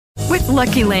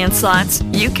Lucky Land Slots,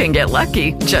 you can get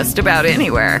lucky just about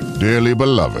anywhere. Dearly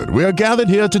beloved, we are gathered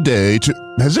here today to...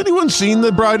 Has anyone seen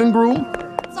the bride and groom?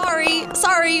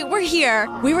 Sorry, we're here.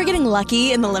 We were getting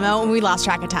lucky in the limo and we lost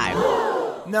track of time.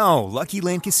 No, Lucky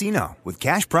Land Casino, with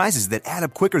cash prizes that add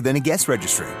up quicker than a guest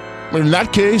registry. In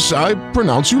that case, I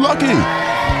pronounce you lucky.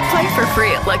 Play for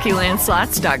free at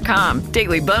LuckyLandSlots.com.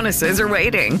 Daily bonuses are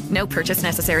waiting. No purchase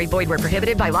necessary. Void where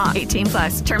prohibited by law. 18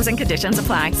 plus. Terms and conditions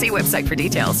apply. See website for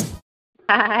details.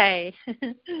 Hi.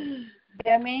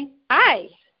 Hear me? Hi.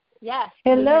 Yes.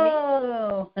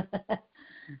 Hello.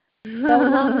 So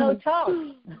long no talk.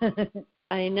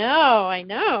 I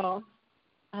know.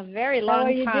 A very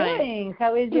long time. How are you doing?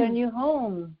 How is your new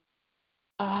home?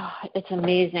 Oh, it's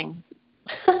amazing.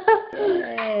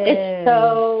 It's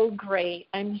so great.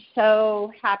 I'm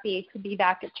so happy to be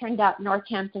back. It turned out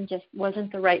Northampton just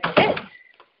wasn't the right fit.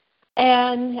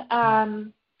 And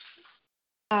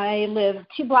I live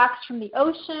 2 blocks from the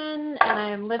ocean, and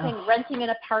I'm renting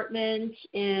an apartment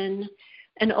in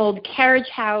an old carriage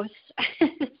house.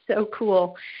 It's so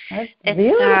cool. That's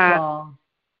beautiful.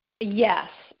 Yes,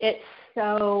 it's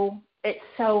so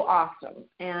awesome.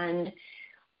 And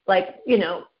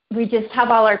we just have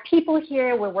all our people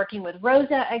here. We're working with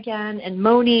Rosa again and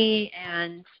Moni,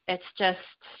 and it's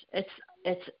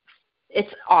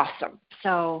awesome.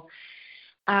 So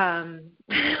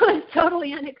it was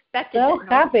totally unexpected. So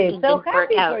happy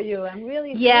for you. I'm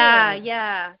really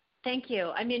yeah. Thank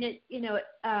you. I mean,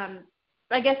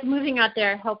 I guess moving out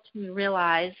there helped me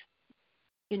realize,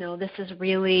 this is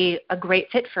really a great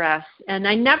fit for us. And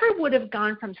I never would have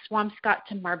gone from Swampscott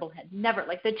to Marblehead. Never.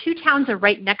 Like, the 2 towns are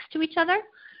right next to each other.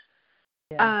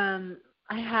 Yeah.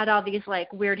 I had all these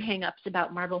weird hang-ups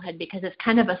about Marblehead because it's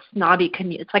kind of a snobby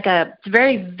commute. It's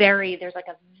very, very, there's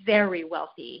a very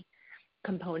wealthy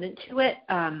component to it.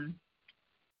 And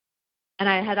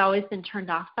I had always been turned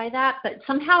off by that, but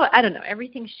somehow, I don't know,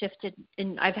 everything shifted,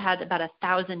 and I've had about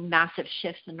 1,000 massive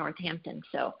shifts in Northampton.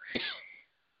 So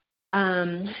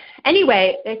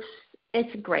anyway,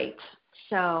 it's great.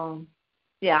 So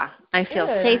yeah, I feel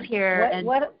safe here.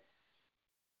 What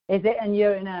is it? And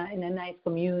you're in a nice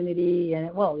community,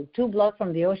 and 2 blocks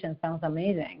from the ocean sounds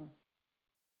amazing.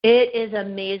 It is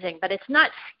amazing, but it's not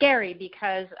scary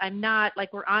because I'm not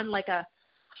we're on we're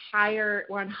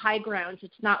on high ground.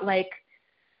 It's not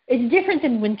it's different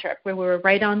than Winthrop, where we're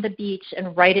right on the beach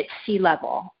and right at sea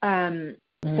level.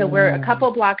 So we're a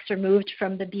couple blocks removed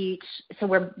from the beach, so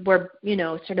we're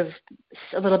sort of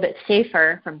a little bit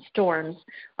safer from storms,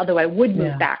 although I would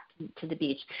move back to the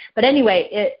beach. But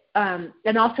anyway,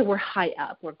 and also we're high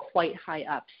up. We're quite high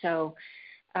up. So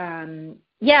I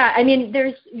mean,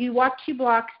 you walk 2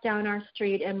 blocks down our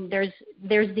street, and there's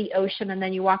the ocean, and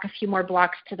then you walk a few more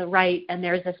blocks to the right, and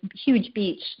there's this huge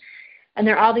beach. And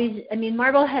there are all these,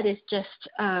 Marblehead is just,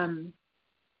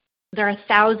 there are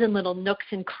 1,000 little nooks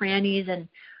and crannies and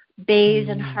bays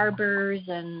and harbors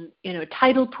and,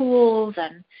 tidal pools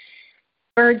and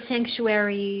bird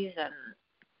sanctuaries and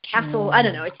castle. I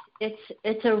don't know.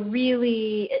 It's a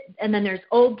really, and then there's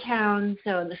Old Town.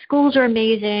 So the schools are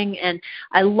amazing, and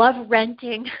I love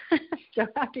renting. So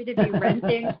happy to be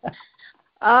renting.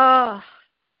 So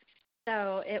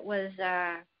it was,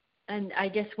 and I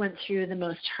just went through the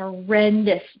most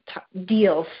horrendous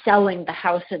deal selling the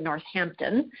house in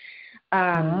Northampton.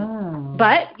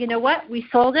 But you know what? We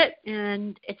sold it,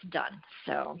 and it's done.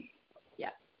 So,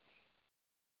 yeah.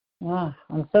 Wow,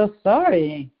 I'm so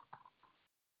sorry.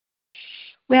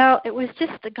 Well, it was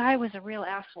just the guy was a real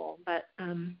asshole, but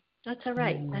that's all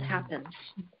right. That happens.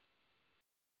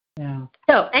 Yeah.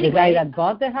 So anyway, the guy that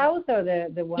bought the house, or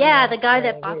the one? Yeah, the guy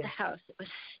that bought the house. It was.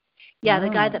 Yeah, the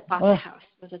guy that bought the house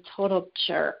was a total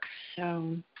jerk.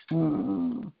 So.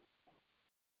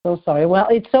 So sorry. Well,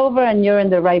 it's over, and you're in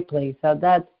the right place. So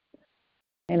that's,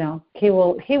 he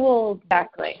will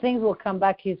exactly. Things will come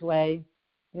back his way.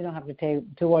 You don't have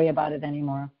to worry about it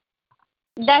anymore.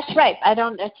 That's right.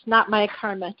 It's not my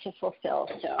karma to fulfill.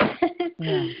 So.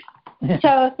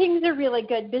 So things are really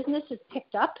good. Business has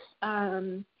picked up.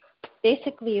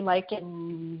 Basically,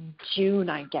 in June,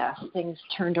 I guess things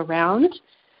turned around.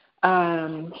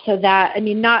 So that,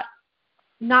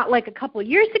 not like a couple of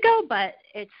years ago, but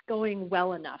it's going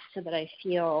well enough so that I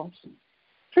feel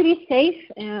pretty safe.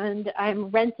 And I'm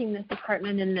renting this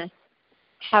apartment in this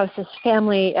house. This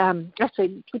family,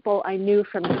 actually people I knew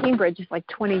from Cambridge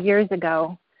 20 years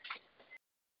ago,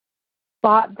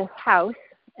 bought this house,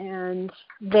 and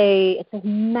it's a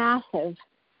massive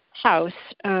house.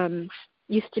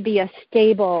 Used to be a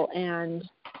stable and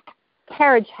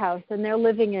carriage house, and they're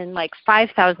living in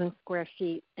 5,000 square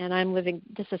feet, and I'm living,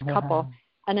 just this couple,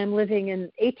 and I'm living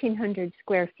in 1,800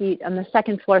 square feet on the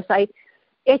second floor. So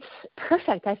it's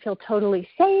perfect. I feel totally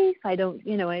safe. I don't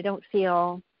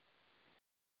feel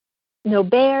no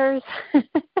bears.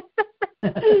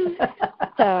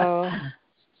 So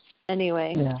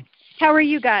anyway, Yeah. how are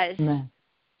you guys? Yeah.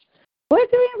 We're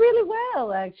doing really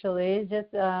well, actually.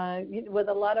 Just with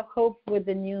a lot of hope with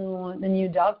the new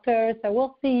doctor. So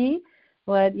we'll see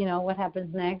what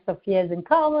happens next. Sophia's in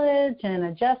college and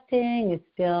adjusting. It's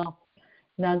still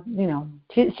not,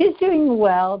 she's doing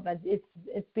well, but it's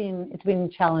been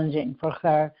challenging for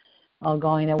her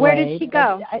going away. Where did she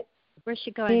go? Where's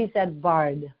she going? She's at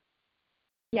Bard.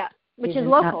 Yeah, which is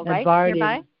local, right? Bard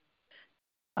Nearby.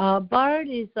 Bard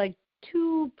is like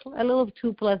a little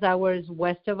 2+ hours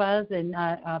west of us in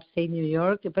upstate New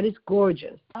York, but it's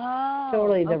gorgeous. Oh,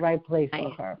 totally the right place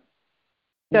for her.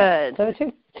 Good. Yeah.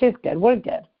 So she's good. We're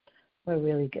good. We're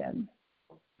really good.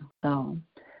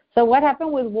 So what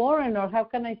happened with Warren, or how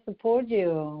can I support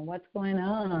you? What's going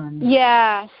on?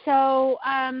 Yeah. So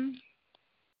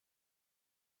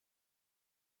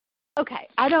okay,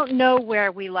 I don't know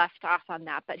where we left off on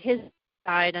that, but his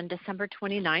died on December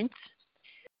 29th,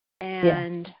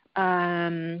 and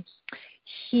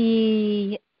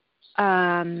he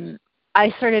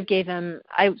I sort of gave him.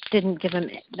 I didn't give him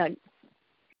like.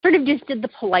 Sort of just did the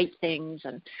polite things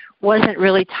and wasn't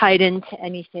really tied into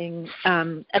anything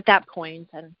at that point.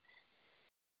 And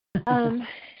and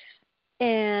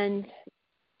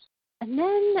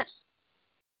then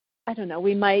I don't know.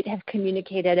 We might have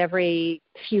communicated every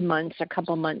few months, a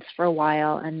couple months for a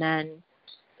while, and then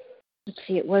let's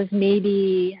see. It was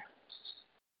maybe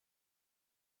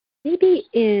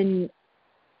in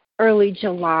early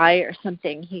July or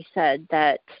something. He said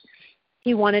that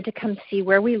he wanted to come see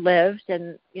where we lived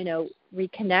and,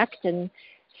 reconnect and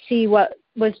see what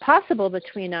was possible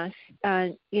between us,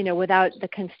 without the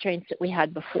constraints that we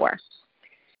had before.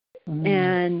 Mm.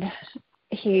 And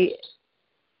he,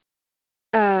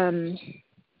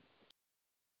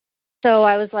 so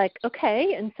I was like,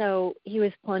 okay. And so he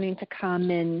was planning to come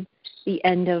in the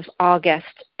end of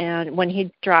August, and when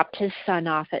he dropped his son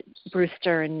off at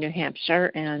Brewster in New Hampshire,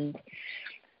 and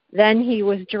then he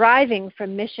was driving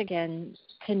from Michigan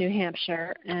to New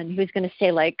Hampshire, and he was going to stay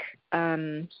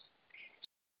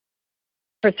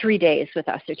for 3 days with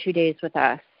us or 2 days with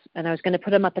us. And I was going to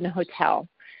put him up in a hotel.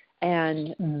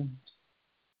 And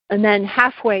then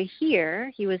halfway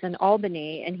here, he was in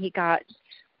Albany, and he got a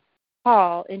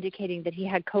call indicating that he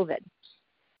had COVID.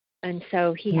 And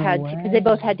so he had to, because they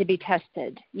both had to be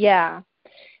tested. Yeah.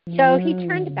 So he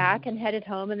turned back and headed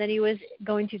home, and then he was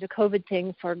going through the COVID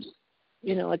thing for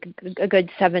like a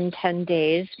good 7-10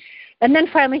 days. And then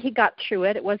finally he got through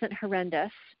it. It wasn't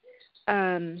horrendous.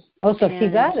 So he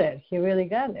got it. He really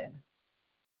got it.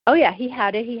 Oh, yeah, he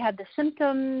had it. He had the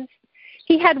symptoms.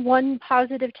 He had one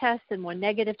positive test and one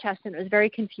negative test, and it was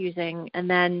very confusing. And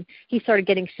then he started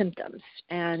getting symptoms.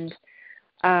 And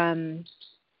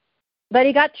but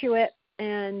he got through it,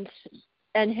 and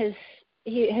his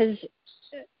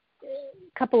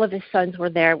couple of his sons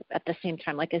were there at the same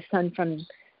time, like his son from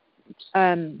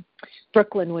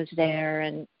Brooklyn was there,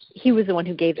 and he was the one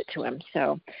who gave it to him.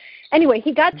 So anyway,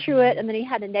 he got through it, and then he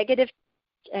had a negative,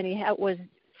 and was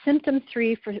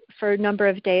symptom-free for a number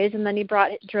of days, and then he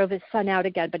drove his son out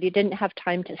again, but he didn't have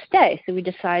time to stay. So we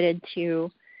decided to,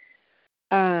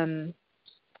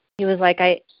 he was like,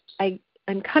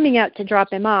 I'm coming out to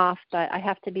drop him off, but I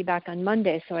have to be back on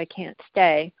Monday, so I can't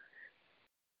stay.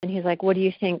 And he's like, what do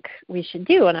you think we should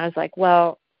do? And I was like,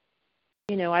 well,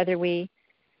 either we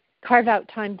carve out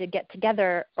time to get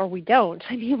together or we don't.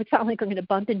 I mean, it's not like we're going to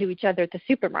bump into each other at the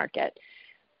supermarket.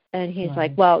 And he's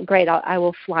like, well, great, I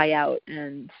will fly out.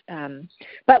 And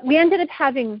but we ended up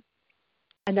having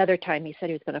another time. He said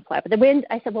he was going to fly. But then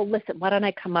I said, well, listen, why don't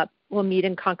I come up? We'll meet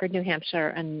in Concord, New Hampshire,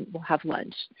 and we'll have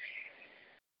lunch.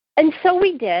 And so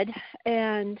we did.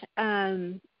 And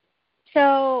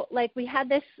so, we had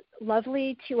this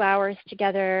lovely 2 hours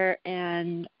together,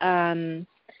 and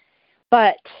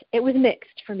but it was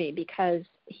mixed for me because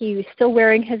he was still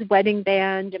wearing his wedding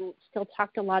band and still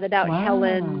talked a lot about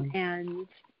Helen. And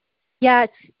yeah,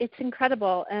 it's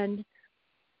incredible. And,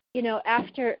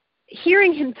 after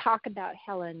hearing him talk about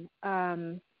Helen,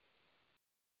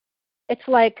 it's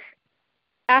like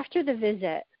after the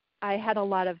visit, I had a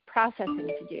lot of processing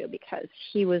to do because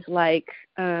he was like,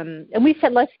 and we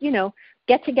said, let's,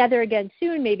 get together again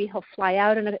soon. Maybe he'll fly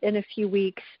out in a few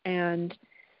weeks. And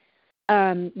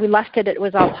we left it. It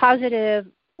was all positive.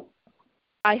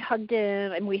 I hugged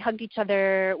him, and we hugged each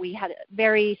other. We had a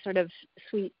very sort of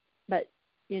sweet, but,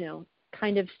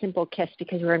 kind of simple kiss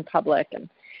because we were in public. And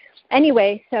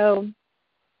anyway, so,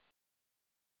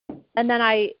 and then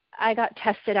I got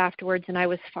tested afterwards, and I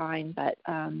was fine. But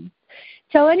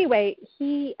So anyway,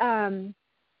 he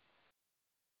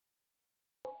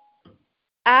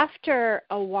after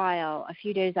a while, a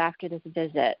few days after this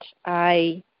visit,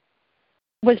 I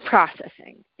was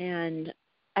processing, and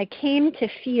I came to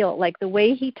feel like the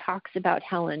way he talks about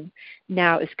Helen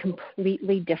now is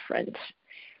completely different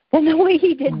than the way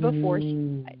he did before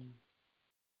she died.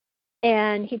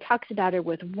 And he talks about her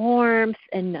with warmth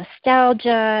and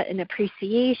nostalgia and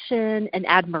appreciation and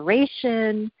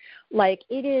admiration. Like,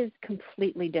 it is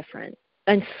completely different.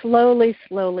 And slowly,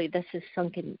 this has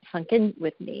sunk in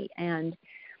with me. And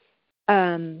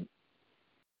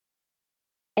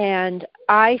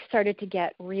I started to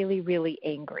get really, really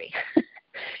angry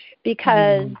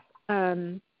because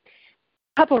a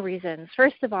couple of reasons.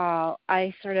 First of all,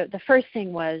 the first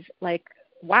thing was like,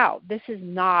 wow, this is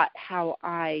not how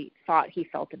I thought he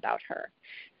felt about her.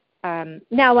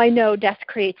 Now I know death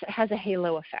has a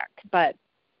halo effect, but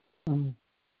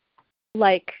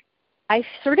like, I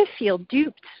sort of feel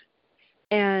duped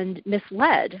and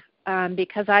misled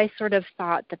because I sort of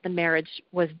thought that the marriage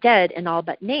was dead in all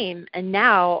but name, and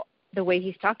now the way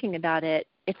he's talking about it,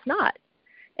 it's not.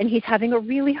 And he's having a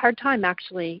really hard time,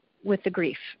 actually, with the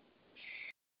grief.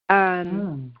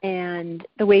 And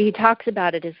the way he talks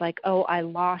about it is like, oh, I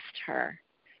lost her.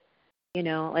 You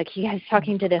know, like he was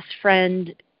talking to this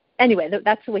friend. Anyway,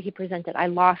 that's the way he presented. I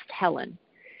lost Helen,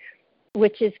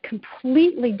 which is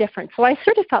completely different. So I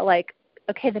sort of felt like,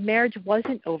 okay, the marriage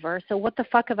wasn't over. So what the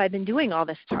fuck have I been doing all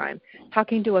this time?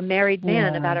 Talking to a married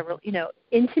man about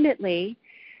intimately.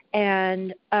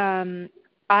 And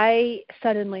I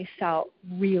suddenly felt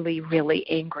really, really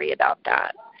angry about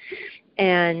that.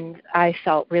 And I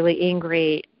felt really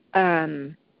angry.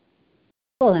 And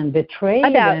betrayed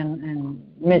and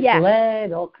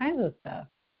misled, all kinds of stuff.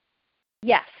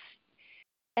 Yes.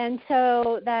 And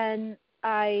so then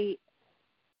I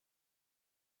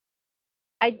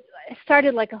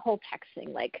started like a whole text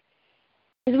thing, like,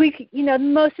 because we,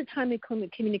 most of the time we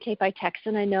communicate by text,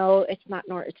 and I know it's not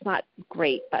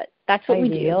great, but that's what we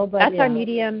do. That's our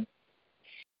medium.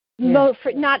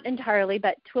 Not entirely,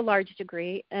 but to a large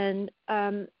degree. And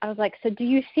I was like, so do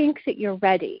you think that you're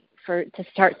ready to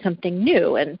start something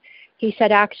new? And he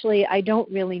said, actually, I don't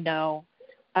really know.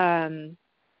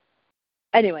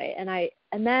 Anyway,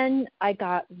 and then I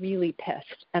got really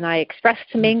pissed, and I expressed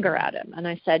some anger at him, and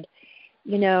I said,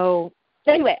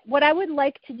 anyway, what I would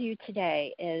like to do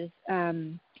today is,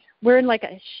 we're in like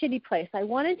a shitty place. I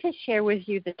wanted to share with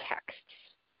you the texts.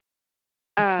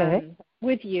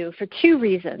 With you for two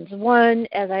reasons. One,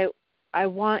 as I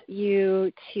want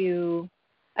some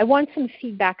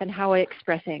feedback on how I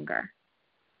express anger.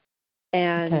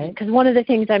 And because one of the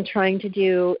things I'm trying to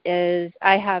do is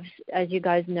I have, as you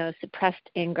guys know, suppressed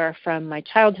anger from my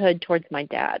childhood towards my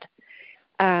dad.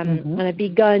 And I've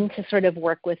begun to sort of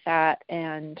work with that.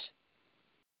 And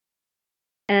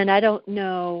I don't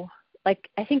know, like,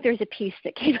 I think there's a piece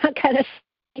that came out kind of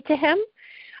to him.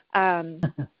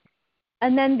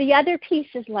 And then the other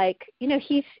piece is like,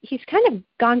 he's kind of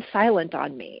gone silent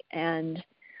on me, and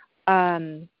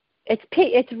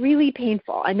it's really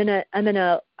painful. I'm in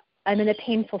a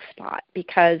painful spot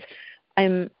because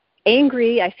I'm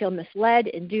angry. I feel misled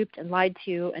and duped and lied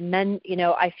to, and then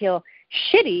I feel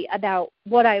shitty about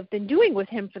what I've been doing with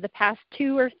him for the past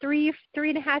 2 or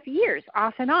 3.5 years,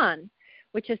 off and on,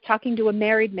 which is talking to a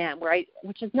married man,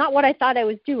 which is not what I thought I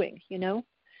was doing,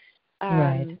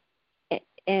 Right.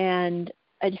 And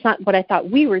it's not what I thought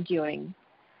we were doing.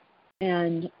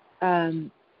 And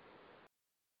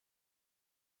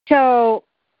so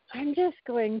I'm just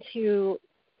going to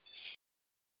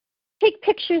take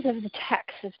pictures of the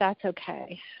text, if that's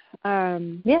okay.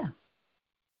 Yeah.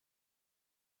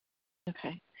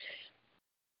 Okay.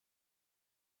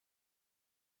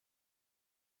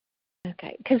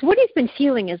 Okay. Because what he's been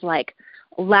feeling is like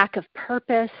a lack of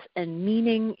purpose and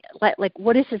meaning. Like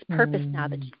what is his purpose now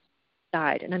that she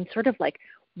died? And I'm sort of like,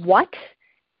 what?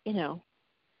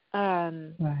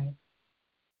 Right.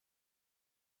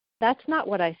 That's not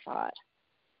what I thought.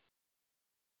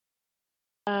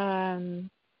 And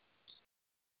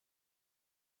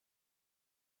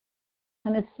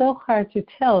it's so hard to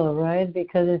tell, right?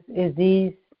 Because is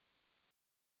this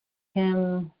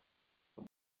him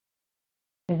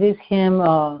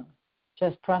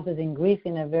just processing grief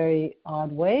in a very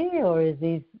odd way, or is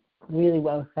this really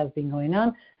what has been going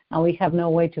on? And we have no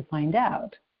way to find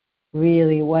out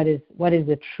really what is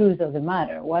the truth of the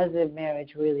matter. Was the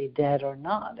marriage really dead or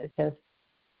not? It's just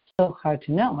so hard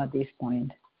to know at this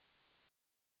point.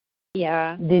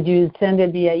 Yeah. Did you send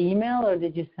it via email, or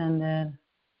did you send it?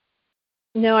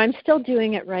 No, I'm still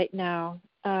doing it right now.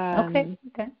 Okay.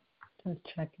 Just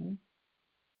checking.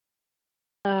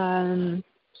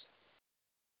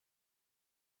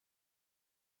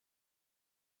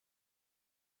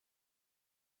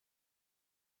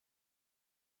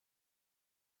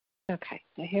 Okay,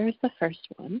 so here's the first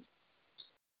one.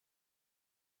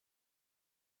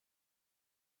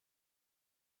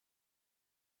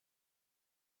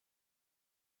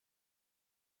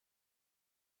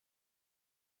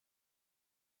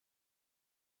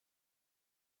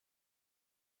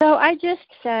 So I just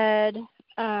said,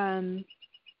 I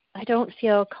don't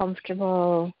feel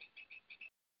comfortable.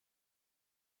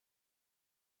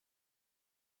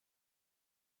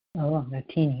 Oh, they're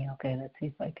teeny. Okay, let's see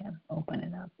if I can open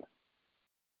it up.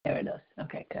 There it is.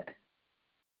 Okay, good.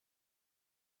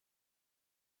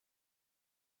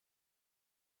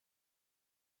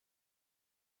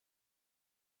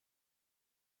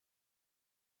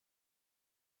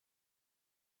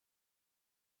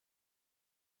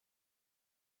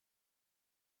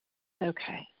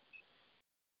 Okay.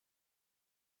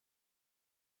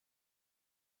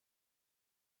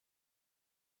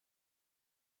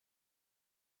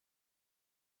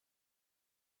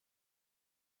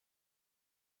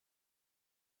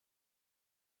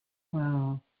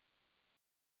 Wow.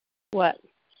 What?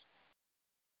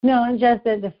 No, it's just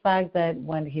that the fact that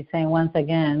when he's saying once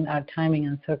again, our timing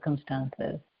and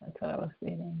circumstances. That's what I was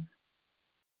reading.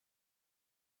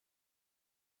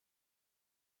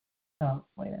 Oh,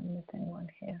 wait, I'm missing one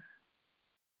here.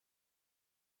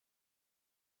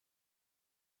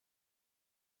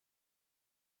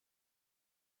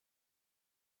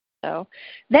 So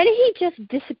then he just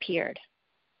disappeared.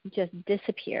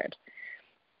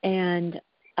 And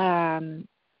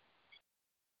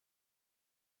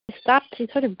he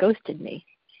sort of ghosted me.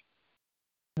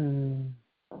 Hmm.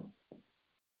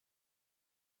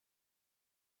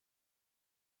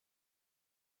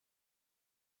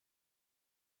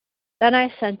 Then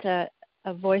I sent a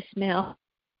voicemail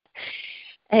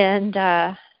and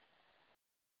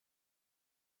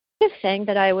just saying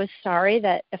that I was sorry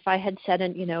that if I had said,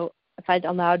 if I'd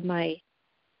allowed my,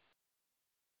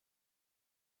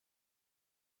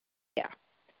 yeah.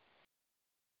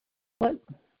 What?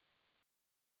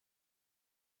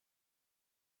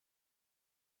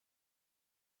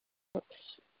 Oops.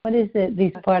 What is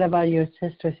this part about your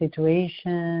sister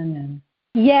situation and?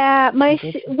 Yeah,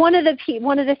 one of the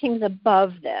things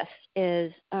above this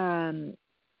is I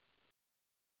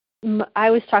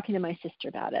was talking to my sister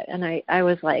about it, and I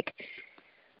was like,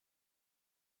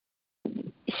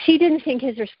 she didn't think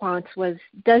his response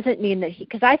doesn't mean that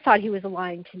because I thought he was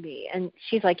lying to me, and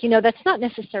she's like, that's not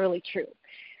necessarily true.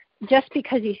 Just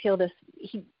because you feel this,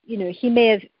 he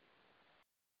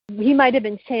might have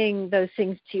been saying those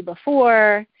things to you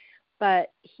before,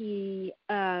 but he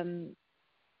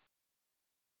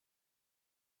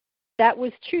that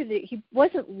was true, that he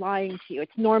wasn't lying to you.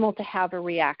 It's normal to have a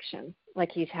reaction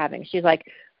like he's having. She's like,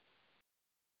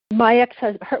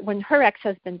 when her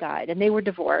ex-husband died, and they were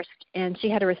divorced, and she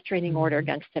had a restraining order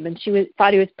against him, and she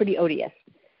thought he was pretty odious.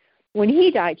 When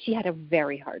he died, she had a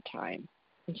very hard time.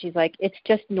 And she's like, it's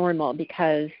just normal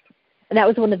because, and that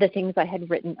was one of the things I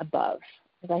had written above,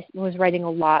 because I was writing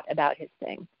a lot about his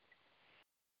thing,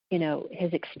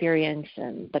 his experience,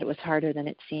 and that it was harder than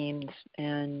it seemed.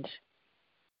 And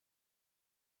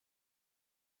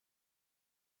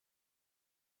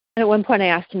at one point I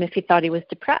asked him if he thought he was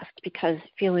depressed because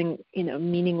feeling,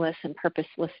 meaningless and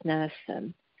purposelessness.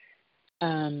 And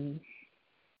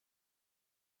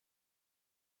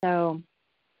so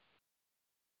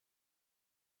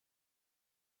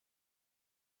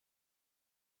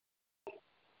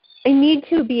I need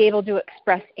to be able to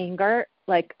express anger.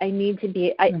 Like I need to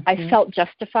be, I felt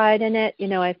justified in it.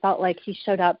 I felt like he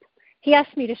showed up. He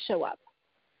asked me to show up,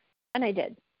 and I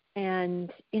did. And,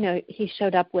 he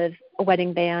showed up with a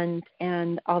wedding band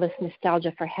and all this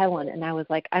nostalgia for Helen. And I was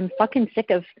like, I'm fucking sick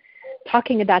of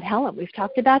talking about Helen. We've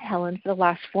talked about Helen for the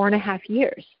last 4.5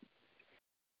 years.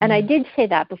 And I did say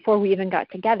that before we even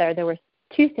got together. There were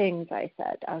 2 things I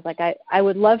said. I was like, I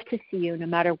would love to see you no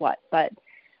matter what. But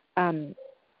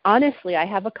honestly, I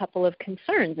have a couple of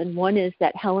concerns. And one is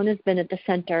that Helen has been at the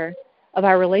center of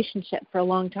our relationship for a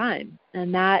long time.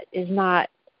 And that is not,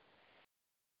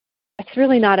 it's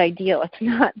really not ideal. It's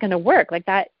not going to work. Like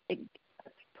that, it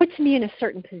puts me in a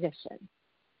certain position.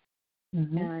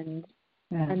 And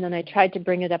then I tried to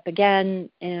bring it up again,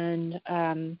 and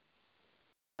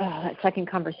that second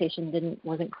conversation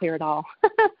wasn't clear at all.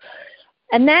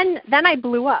 And then I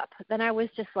blew up. Then I was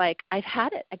just like, I've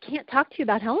had it. I can't talk to you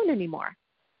about Helen anymore.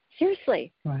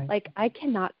 Seriously. Right. Like, I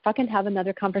cannot fucking have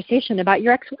another conversation about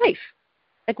your ex-wife.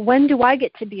 Like, when do I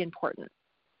get to be important?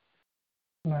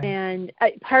 Right. And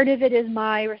part of it is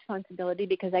my responsibility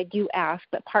because I do ask,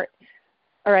 but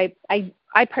I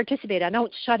participate. I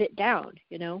don't shut it down,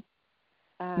 Yeah.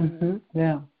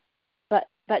 But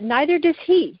neither does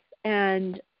he.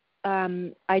 And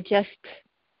I just,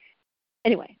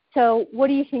 Anyway, so what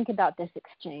do you think about this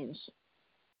exchange?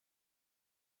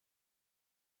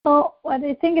 Well, what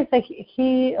I think is like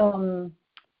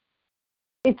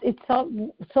it's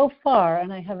so far,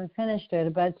 and I haven't finished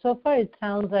it, but so far it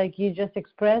sounds like you just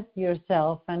expressed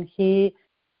yourself, and he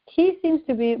seems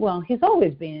to be, well, he's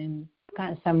always been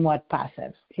kind of somewhat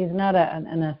passive. He's not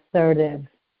an assertive.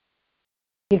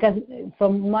 Because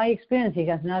from my experience, he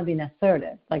has not been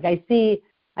assertive. Like I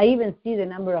even see the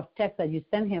number of texts that you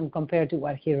sent him compared to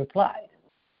what he replied.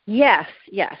 Yes.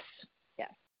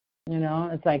 You know,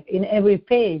 it's like in every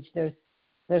page there's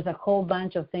a whole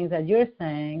bunch of things that you're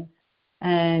saying,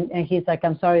 and he's like,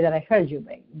 I'm sorry that I heard you,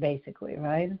 basically,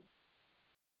 right?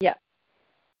 Yeah.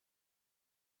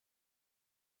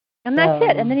 And that's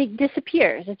it. And then he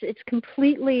disappears. It's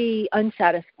completely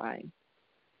unsatisfying.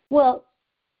 Well,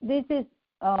 this is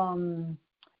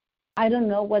I don't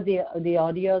know what the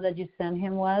audio that you sent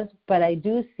him was, but I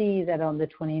do see that on the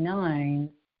 29th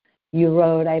you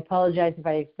wrote, I apologize if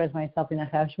I expressed myself in a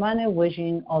harsh manner,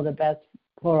 wishing all the best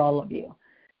for all of you.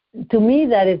 To me,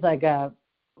 that is like a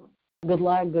good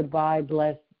luck, goodbye,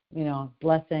 blessings. You know,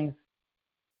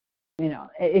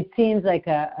 it seems like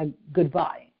a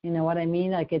goodbye. You know what I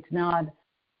mean? Like it's not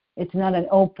an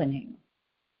opening.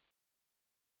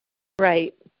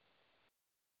 Right.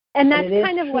 And that's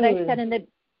kind of what I said in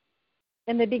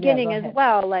the beginning as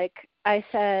well. Like I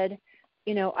said,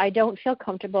 you know, I don't feel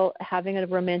comfortable having a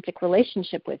romantic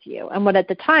relationship with you. And what at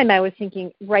the time I was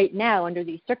thinking right now under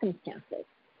these circumstances.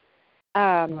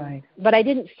 Right. But I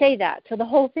didn't say that. So the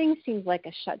whole thing seems like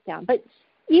a shutdown. But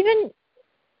and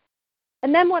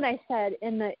then what I said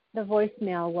in the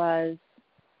voicemail was,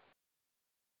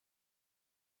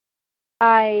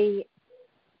 I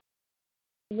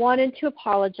wanted to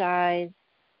apologize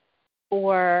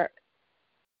for,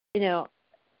 you know,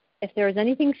 if there was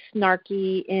anything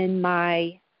snarky in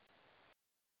my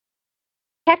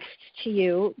text to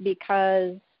you,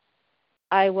 because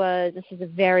this is a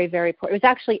very, very poor, it was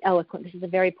actually eloquent. This is a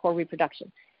very poor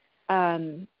reproduction.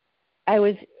 I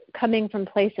was coming from a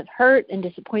place of hurt and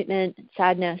disappointment and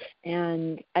sadness,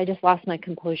 and I just lost my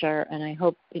composure, and I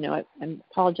hope, you know, I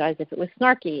apologize if it was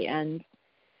snarky. And,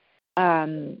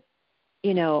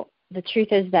 you know, the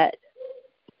truth is that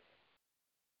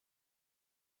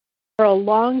for a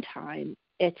long time,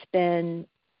 it's been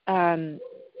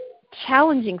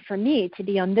challenging for me to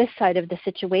be on this side of the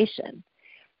situation.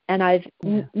 And I've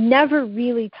never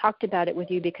really talked about it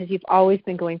with you because you've always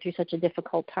been going through such a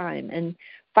difficult time. And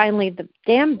finally the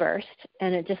dam burst,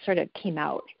 and it just sort of came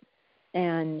out.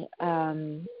 And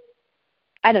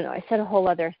I don't know, I said a whole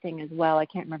other thing as well. I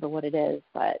can't remember what it is,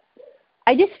 but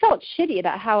I just felt shitty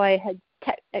about how I had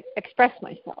expressed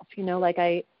myself, you know, like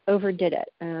I overdid it.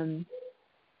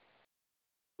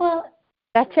 Well,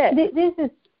 that's it. This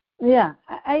is, yeah,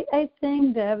 I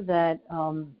think, Deb, that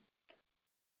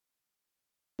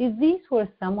if this were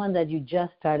someone that you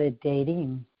just started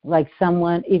dating, like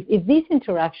someone, if this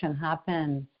interaction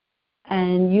happened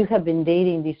and you have been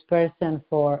dating this person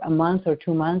for a month or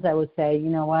 2 months, I would say, you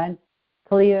know what,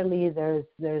 clearly there's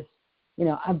you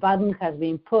know, a button has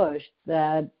been pushed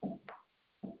that,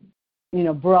 you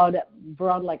know, brought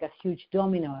like a huge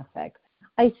domino effect.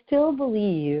 I still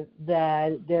believe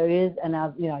that there is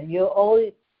enough, you know, you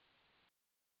all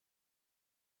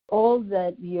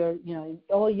that your, you know,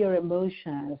 all your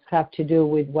emotions have to do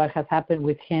with what has happened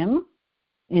with him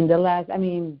in the last, I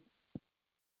mean,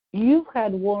 you've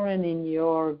had Warren in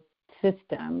your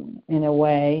system in a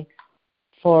way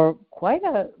for quite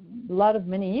a lot of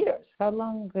many years. How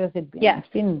long has it been? Yeah. It's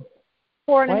been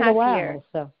 4.5 years.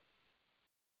 So.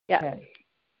 Yeah. Okay.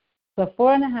 So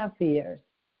 4.5 years.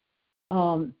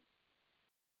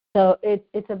 So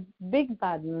it's a big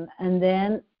button, and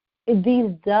then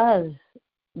this does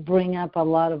bring up a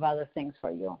lot of other things for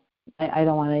you. I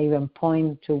don't want to even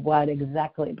point to what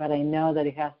exactly, but I know that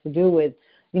it has to do with,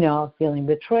 you know, feeling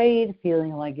betrayed,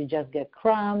 feeling like you just get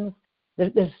crumbs.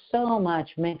 There's so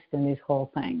much mixed in this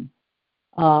whole thing.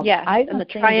 And the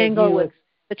triangle with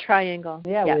the triangle.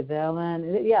 Yeah, with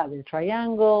Ellen. Yeah, the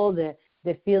triangle, the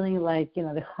feeling like, you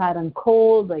know, the hot and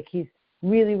cold, like he's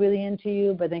really, really into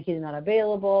you, but then he's not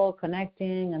available,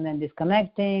 connecting and then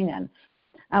disconnecting. And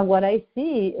what I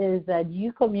see is that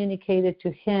you communicated to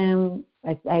him,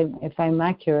 if I'm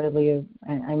accurately,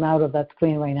 I'm out of that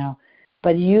screen right now,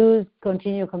 but you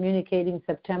continue communicating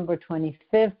September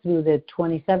 25th through the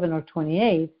 27th or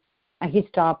 28th, and he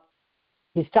stopped.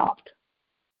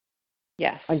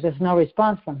 Yes. Like there's no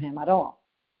response from him at all.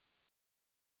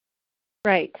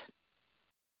 Right.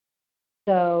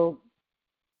 So.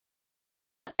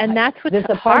 And that's what's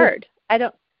hard. I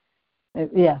don't.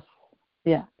 Yes.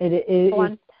 Yeah.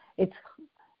 It's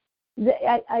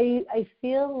I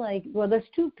feel like, well, there's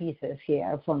two pieces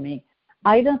here for me.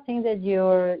 I don't think that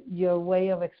your way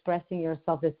of expressing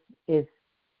yourself is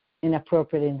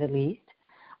inappropriate in the least.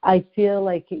 I feel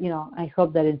like, I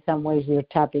hope that in some ways you're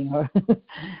tapping her.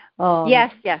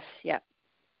 Yes.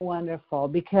 Wonderful,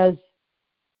 because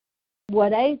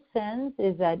what I sense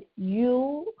is that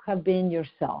you have been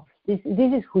yourself. This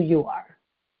is who you are.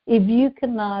 If you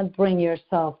cannot bring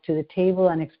yourself to the table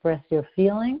and express your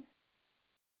feelings,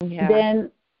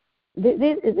 then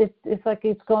it's like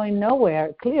it's going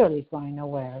nowhere. Clearly it's going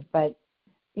nowhere. But,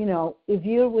 if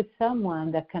you're with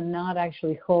someone that cannot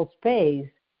actually hold space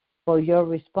for your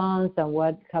response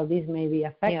and how this may be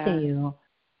affecting you,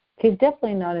 he's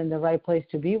definitely not in the right place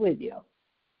to be with you.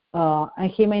 And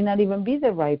he may not even be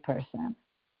the right person.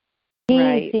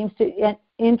 He seems to, and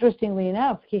interestingly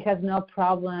enough, he has no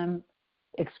problem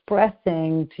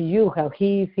expressing to you how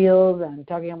he feels and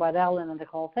talking about Ellen and the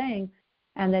whole thing.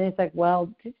 And then it's like, well,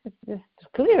 this is just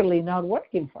clearly not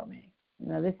working for me.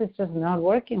 This is just not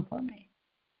working for me.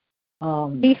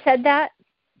 He said that?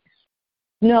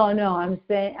 No, I'm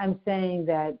saying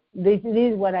that this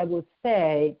is what I would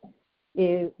say.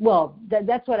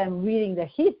 That's what I'm reading that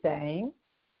he's saying.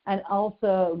 And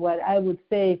also what I would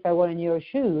say if I were in your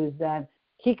shoes, that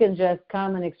he can just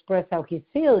come and express how he's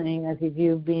feeling as if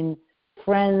you've been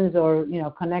friends or,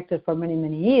 connected for many,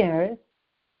 many years.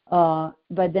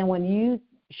 But then when you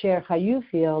share how you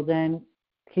feel, then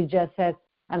he just says,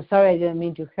 I'm sorry, I didn't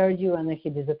mean to hurt you, and then he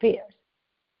disappears.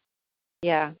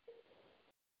 Yeah.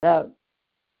 So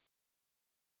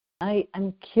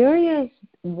I'm curious,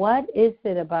 what is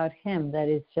it about him that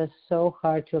is just so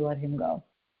hard to let him go?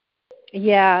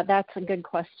 Yeah, that's a good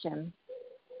question.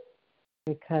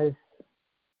 Because,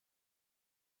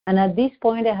 and at this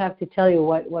point, I have to tell you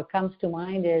what comes to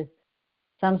mind is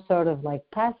some sort of like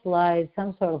past lives,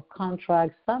 some sort of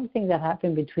contract, something that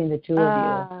happened between the two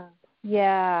of you.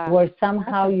 Yeah. Where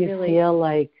somehow you feel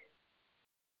like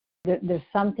there's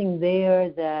something there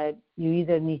that you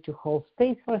either need to hold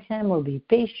space for him or be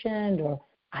patient, or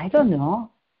I don't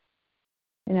know.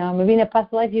 Maybe in a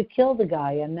past life you killed the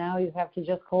guy and now you have to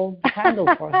just hold the candle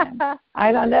for him.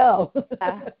 I don't know.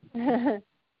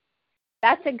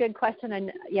 That's a good question.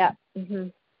 And yeah. Mm-hmm.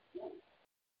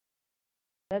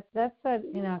 That's what,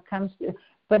 comes to.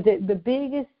 But the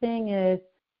biggest thing is,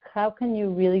 how can you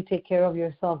really take care of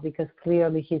yourself? Because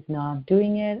clearly he's not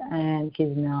doing it and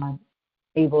he's not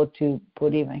able to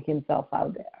put even himself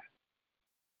out there.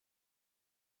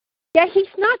 Yeah, he's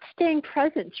not staying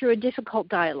present through a difficult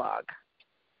dialogue.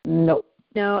 No,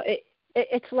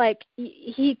 it's like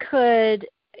he could,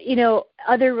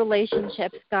 other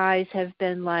relationships, guys, have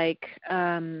been like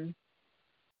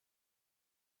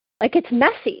it's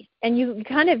messy, and you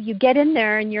get in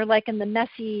there and you're like in the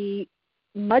messy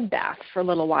mud bath for a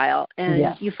little while,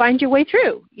 and you find your way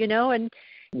through, and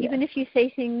even if you say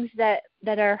things that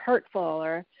are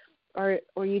hurtful or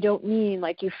you don't mean,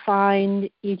 like you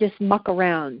just muck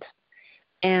around,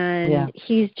 and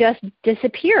he's just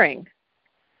disappearing.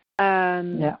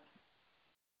 And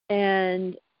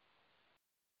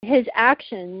his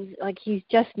actions, like he's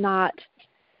just not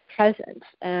present.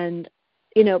 And,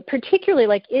 particularly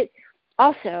like it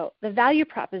also, the value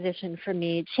proposition for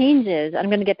me changes. I'm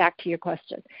going to get back to your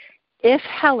question. If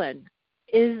Helen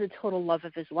is the total love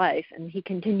of his life and he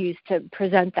continues to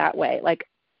present that way, like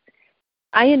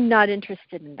I am not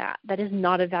interested in that. That is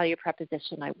not a value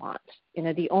proposition I want.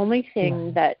 The only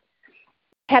thing that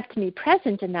kept me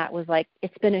present in that was like,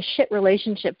 it's been a shit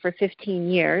relationship for 15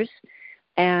 years,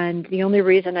 and the only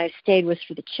reason I stayed was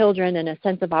for the children and a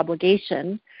sense of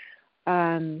obligation.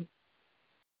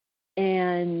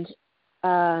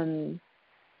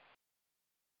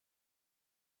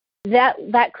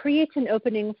 That creates an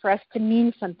opening for us to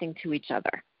mean something to each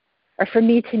other, or for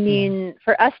me to mean,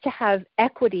 for us to have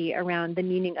equity around the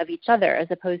meaning of each other, as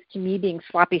opposed to me being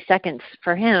sloppy seconds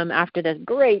for him after this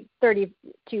great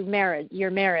 32-year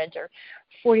marriage or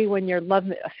 41-year love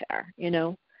affair,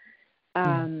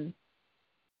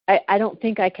 I don't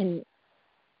think I can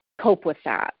cope with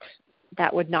that.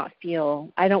 That would not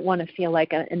feel, I don't want to feel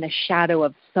like in the shadow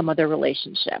of some other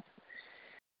relationship.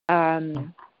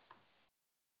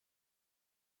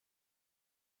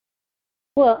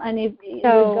 Well, and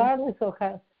regardless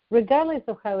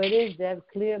of how it is, Deb,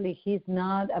 clearly he's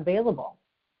not available,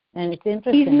 and it's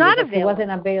interesting. He's not available. He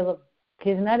wasn't available.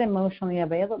 He's not emotionally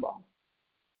available,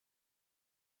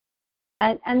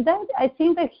 and that, I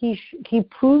think that he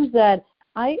proves that.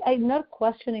 I'm not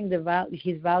questioning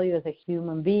his value as a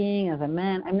human being, as a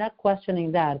man. I'm not questioning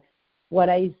that. What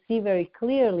I see very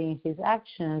clearly in his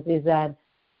actions is that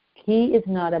he is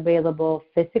not available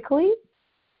physically.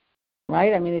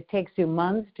 right? I mean, it takes you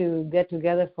months to get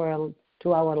together for a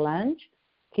 2-hour lunch.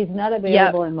 He's not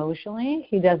available emotionally.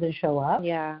 He doesn't show up.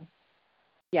 Yeah.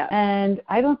 And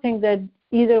I don't think that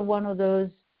either one of those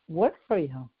work for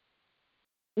you.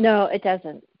 No, it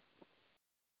doesn't.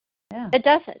 Yeah. It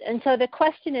doesn't. And so the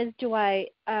question is, do I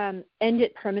end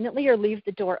it permanently or leave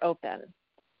the door open?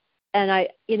 And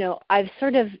I've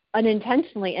sort of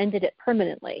unintentionally ended it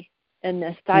permanently in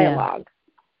this dialogue.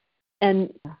 Yeah.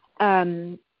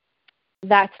 And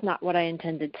that's not what I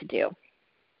intended to do.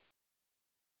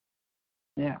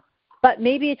 Yeah. But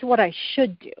maybe it's what I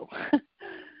should do.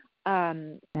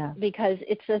 Because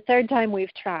it's the third time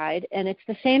we've tried, and it's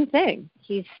the same thing.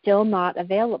 He's still not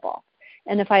available.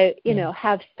 And if I,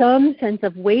 have some sense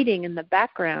of waiting in the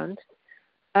background,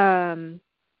 am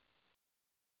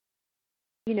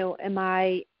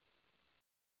I,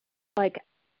 like,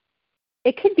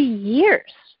 it could be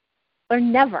years or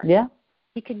never. Yeah.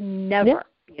 He could never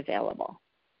be available.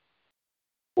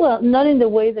 Well, not in the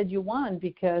way that you want,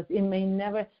 because it may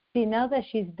never. See, now that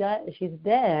she's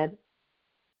dead,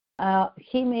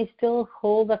 he may still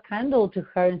hold a candle to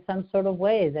her in some sort of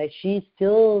way, that she's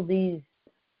still these,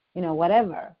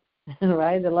 whatever,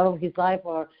 right? The love of his life,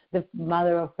 or the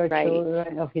mother of her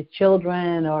children, of his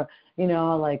children, or,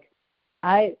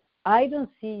 I don't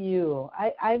see you.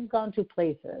 I've gone to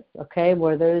places, okay,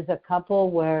 where there is a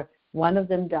couple where one of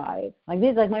them died. Like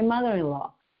this, like my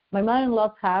mother-in-law. My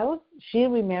mother-in-law's house, she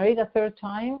remarried a third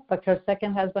time, but her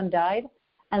second husband died.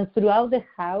 And throughout the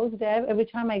house, Deb, every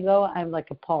time I go, I'm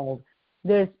like appalled.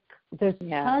 There's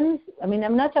tons. I mean,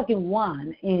 I'm not talking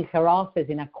one in her office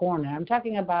in a corner. I'm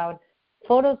talking about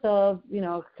photos of,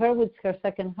 her with her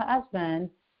second husband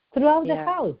throughout the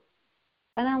house.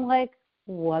 And I'm like,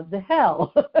 what the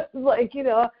hell?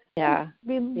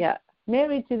 Been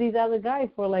married to this other guy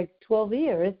for like 12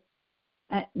 years.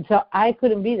 And so I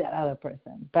couldn't be that other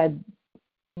person. But,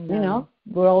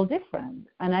 we're all different.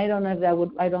 And I don't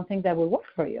think that would work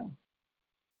for you.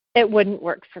 It wouldn't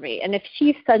work for me. And if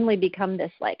she suddenly become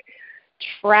this like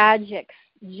tragic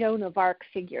Joan of Arc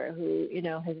figure who,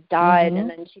 has died and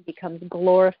then she becomes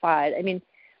glorified. I mean,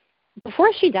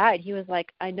 before she died, he was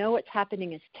like, I know what's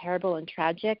happening is terrible and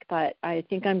tragic, but I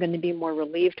think I'm going to be more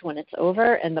relieved when it's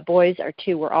over. And the boys are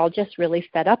too. We're all just really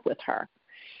fed up with her.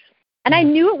 And I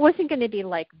knew it wasn't going to be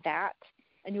like that.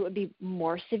 I knew it would be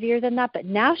more severe than that. But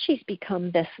now she's become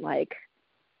this like,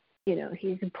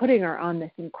 he's putting her on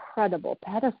this incredible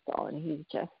pedestal, and he's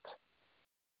just,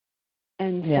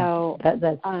 and so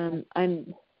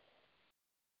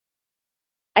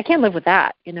I can't live with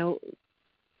that, So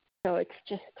it's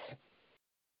just.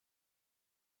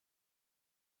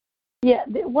 Yeah,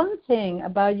 the one thing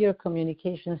about your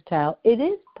communication style, it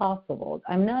is possible.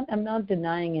 I'm not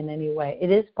denying in any way. It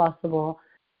is possible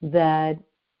that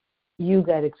you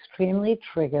get extremely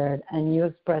triggered and you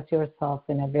express yourself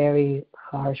in a very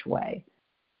harsh way.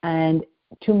 And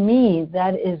to me,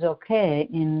 that is okay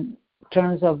in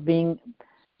terms of being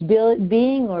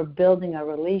or building a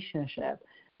relationship.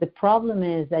 The problem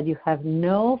is that you have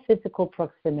no physical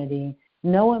proximity,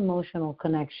 no emotional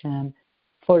connection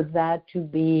for that to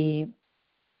be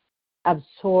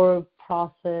absorbed,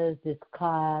 processed,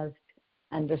 discussed,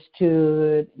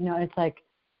 understood. It's like,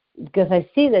 because I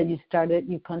see that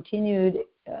you continued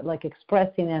like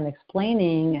expressing and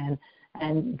explaining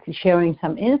and sharing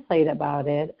some insight about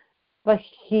it, but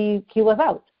he was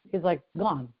out. He's like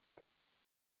gone.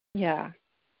 Yeah.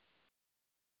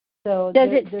 So does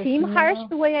it seem harsh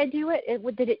the way I do it?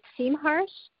 Did it seem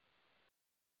harsh?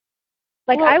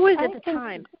 Like, well, I was at the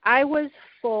time, I was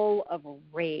full of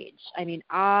rage. I mean,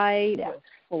 I was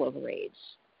full of rage.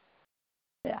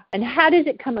 Yeah. And how does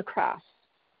it come across?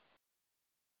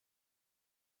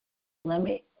 Let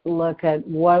me look at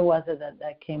what was it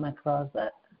that came across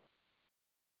that.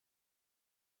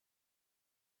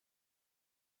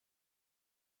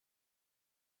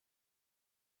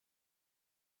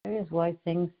 That is why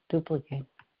things duplicate.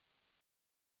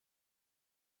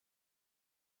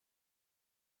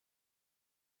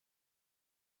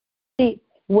 See,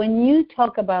 when you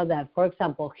talk about that, for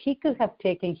example, he could have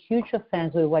taken huge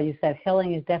offense with what you said.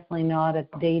 Healing is definitely not a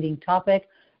dating topic.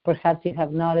 Perhaps you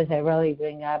have noticed I rarely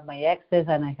bring up my exes,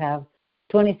 and I have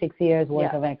 26 years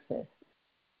worth of exes.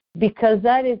 Because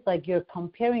that is like you're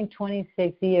comparing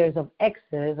 26 years of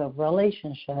exes, of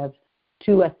relationships,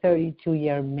 to a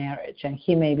 32-year marriage. And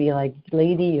he may be like,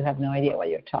 lady, you have no idea what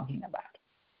you're talking about.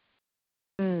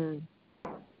 Mm.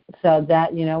 So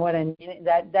that, you know what I mean?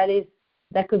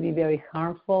 That could be very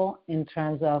harmful in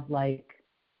terms of like,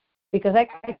 because I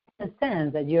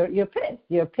understand that you're pissed.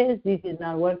 You're pissed. This did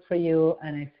not work for you,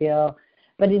 and I feel,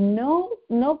 but in no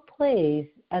place,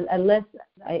 unless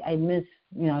I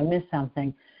I missed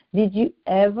something. Did you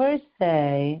ever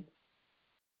say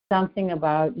something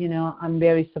about, I'm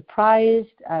very surprised.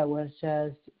 I was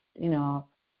just,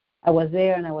 I was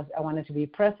there and I wanted to be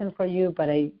present for you, but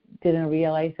I didn't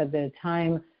realize at the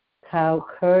time how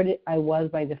hurt I was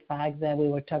by the fact that we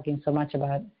were talking so much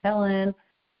about Helen,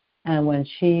 and when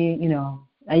she,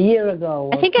 a year ago.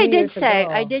 I think I did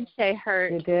say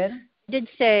hurt. You did? I did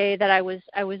say that I was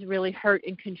really hurt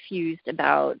and confused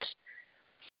about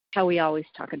how we always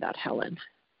talk about Helen.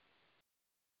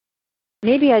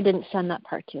 Maybe I didn't send that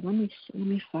part to you. Let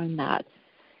me find that.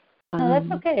 No,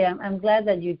 that's okay. I'm glad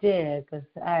that you did, because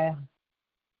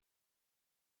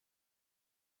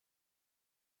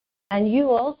and you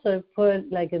also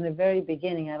put, like, in the very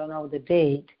beginning, I don't know the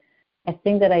date, I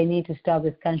think that I need to stop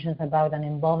discussions about an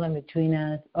involvement between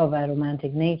us of a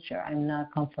romantic nature. I'm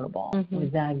not comfortable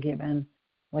with that, given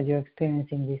what you're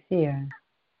experiencing this year.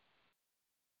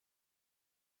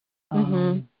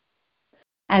 And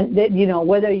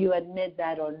whether you admit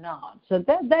that or not. So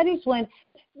that is when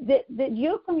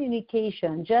your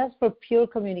communication, just for pure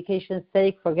communication's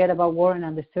sake, forget about Warren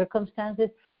and the circumstances,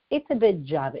 it's a bit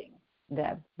jabbing,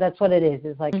 Deb. That's what it is.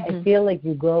 It's like, I feel like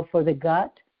you go for the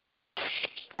gut,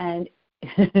 and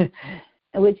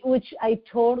which I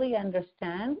totally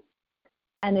understand,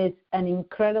 and it's an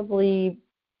incredibly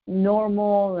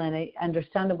normal and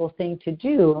understandable thing to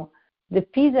do. The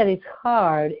piece that is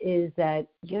hard is that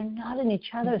you're not in each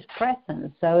other's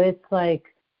presence. So it's like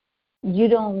you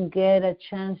don't get a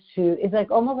chance to, it's like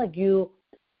almost like you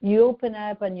open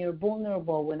up and you're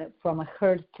vulnerable from a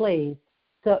hurt place.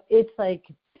 So it's like,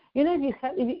 if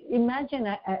you imagine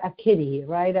a kitty,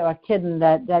 right, or a kitten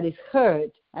that is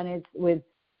hurt and it's with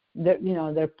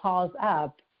their paws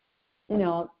up,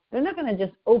 they're not going to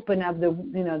just open up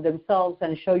themselves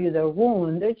and show you their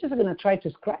wound. They're just going to try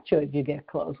to scratch you if you get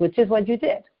close, which is what you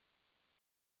did.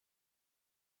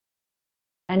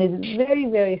 And it's very,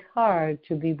 very hard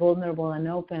to be vulnerable and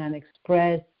open and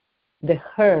express the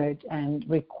hurt and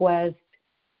request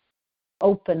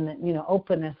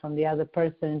openness from the other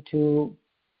person to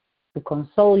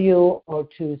console you or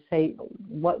to say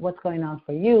what's going on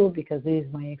for you, because this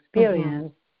is my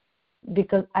experience.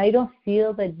 Because I don't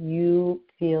feel that you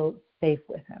feel safe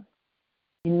with him.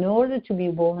 In order to be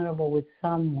vulnerable with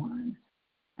someone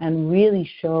and really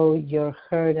show your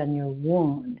hurt and your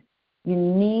wound, you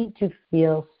need to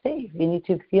feel safe. You need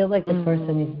to feel like the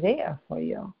person is there for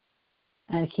you.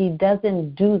 And he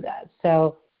doesn't do that.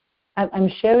 So I'm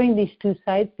sharing these two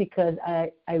sides because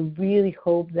I really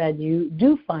hope that you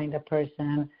do find a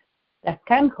person that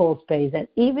can hold space, that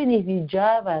even if you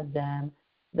jab at them,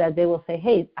 that they will say,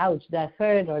 hey, ouch, that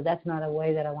hurt, or that's not a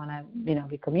way that I want to,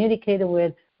 be communicated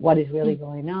with, what is really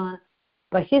going on.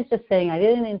 But he's just saying, I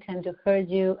didn't intend to hurt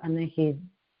you, and then he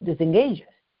disengages.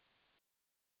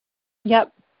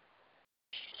 Yep.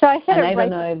 So I said I don't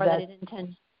know if that I didn't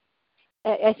intend.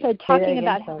 I said talking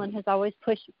about Helen has always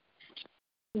pushed,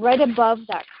 right above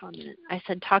that comment, I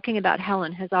said talking about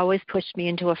Helen has always pushed me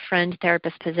into a friend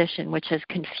therapist position, which has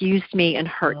confused me and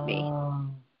hurt me.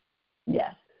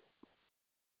 Yes.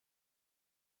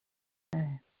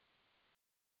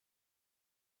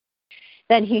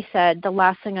 Then he said, the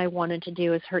last thing I wanted to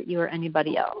do is hurt you or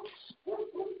anybody else.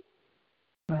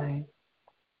 Right.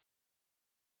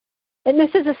 And this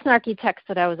is a snarky text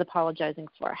that I was apologizing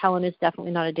for. Helen is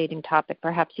definitely not a dating topic.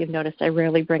 Perhaps you've noticed I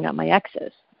rarely bring up my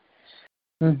exes.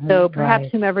 So perhaps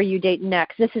whomever you date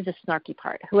next, this is the snarky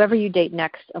part, whoever you date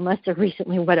next, unless they're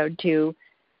recently widowed too,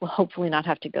 will hopefully not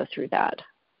have to go through that.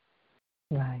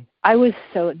 Right.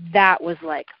 That was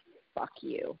like, fuck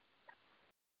you.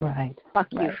 Right. Fuck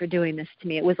you for doing this to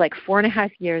me. It was like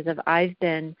 4.5 years of I've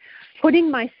been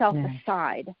putting myself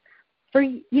aside for,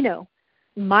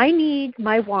 my needs,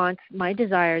 my wants, my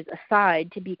desires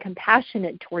aside to be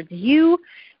compassionate towards you,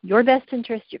 your best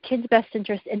interest, your kid's best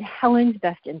interest, and Helen's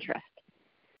best interest.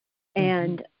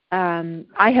 And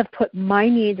I have put my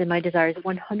needs and my desires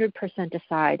 100%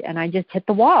 aside, and I just hit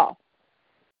the wall.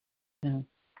 Yeah.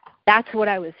 That's what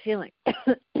I was feeling.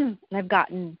 And I've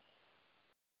gotten,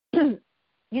 excuse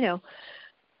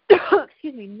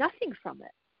me, nothing from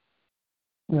it.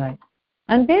 Right.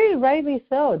 And very rightly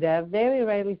so, Deb, very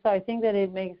rightly so. I think that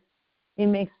it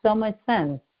makes so much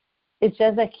sense. It's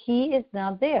just that he is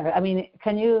not there. I mean,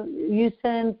 can you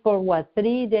send for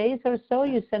 3 days or so?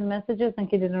 You send messages and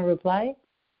he didn't reply?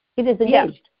 He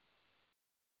disengaged.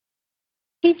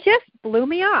 Yeah. He just blew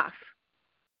me off.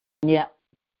 Yeah.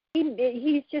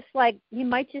 He's just like, he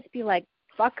might just be like,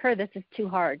 fuck her, this is too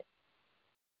hard.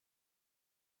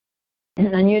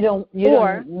 And you don't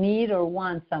need or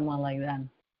want someone like that.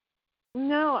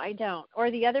 No, I don't.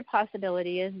 Or the other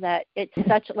possibility is that it's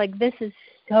such, like, this is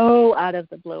so out of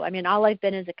the blue. I mean, all I've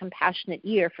been is a compassionate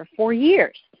ear for 4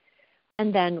 years.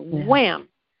 And then wham.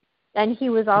 And he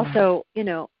was also,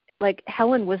 like,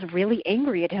 Helen was really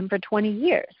angry at him for 20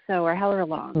 years, or however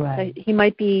long. Right. So he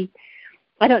might be,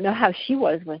 I don't know how she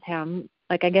was with him.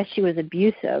 Like, I guess she was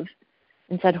abusive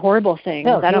and said horrible things.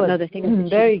 No, I don't know the things.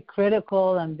 Very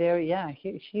critical and very,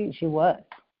 she was.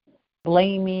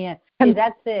 Blaming. See,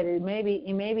 that's it. It may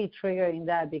be triggering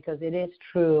that because it is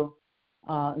true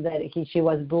that she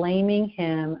was blaming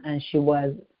him and she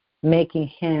was making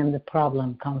him the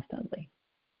problem constantly.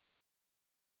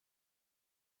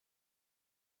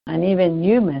 And even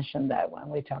you mentioned that when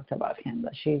we talked about him,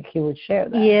 that he would share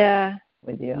that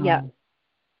with you. Yeah.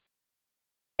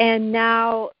 And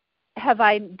now, have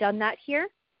I done that here?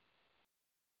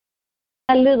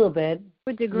 A little bit.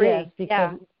 To a degree,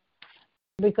 yes,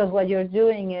 because what you're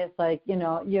doing is like, you're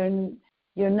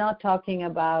not talking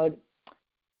about.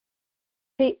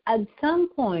 See, at some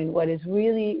point, what is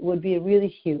really would be really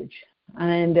huge,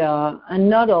 and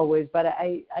not always, but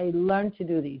I learned to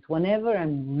do these. Whenever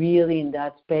I'm really in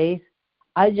that space,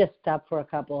 I just stop for a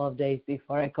couple of days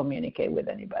before I communicate with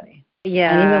anybody.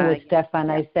 Yeah. And even with Stefan,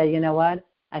 I said, you know what?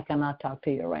 I cannot talk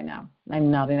to you right now. I'm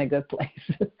not in a good place.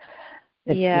 It's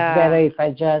better if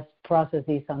I just process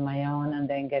these on my own and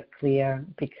then get clear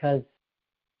because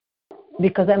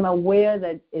I'm aware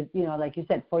that it's, like you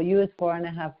said, for you it's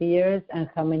 4.5 years, and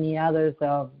how many others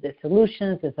of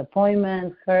dissolutions,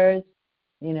 disappointments, hurts,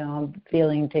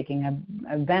 feeling taken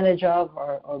advantage of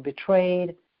or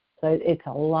betrayed. So it's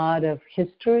a lot of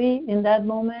history in that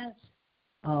moment.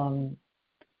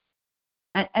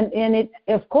 And it,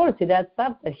 of course, it adds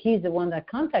up that he's the one that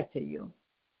contacted you,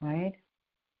 right?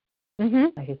 Mm-hmm.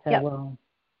 Like he said, well,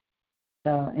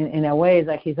 so in a way, it's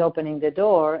like he's opening the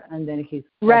door, and then he's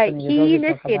right. Opening the door He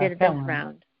initiated this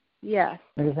round. Yes.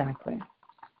 Exactly.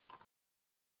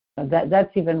 So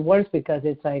that's even worse because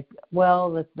it's like,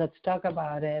 well, let's talk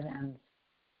about it, and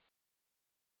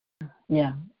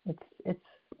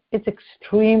it's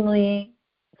extremely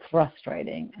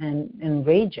frustrating and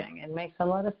enraging. It makes a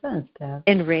lot of sense.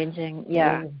 Enraging,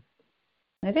 yeah.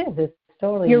 It is. It's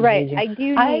totally. You're enraging. right. I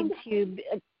do need to.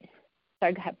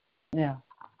 Sorry, go ahead. Yeah.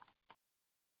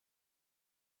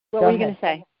 What were you going to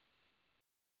say?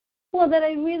 Well, that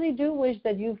I really do wish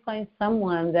that you find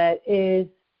someone that is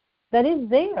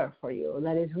there for you,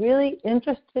 that is really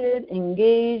interested,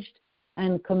 engaged,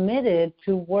 and committed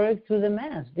to work through the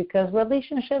mess, because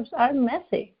relationships are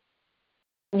messy.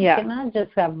 Yeah. You cannot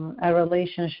just have a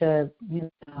relationship,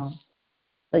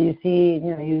 that you see,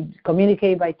 you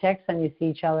communicate by text and you see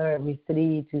each other every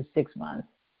 3 to 6 months.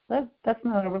 That's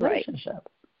not a relationship. Right.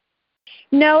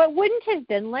 No, it wouldn't have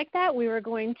been like that. We were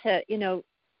going to,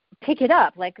 pick it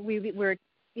up. Like we were,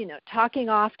 talking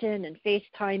often and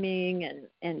FaceTiming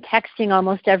and texting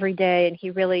almost every day. And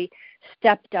he really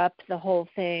stepped up the whole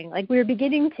thing. Like there was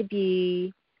beginning to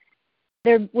be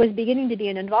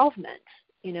an involvement,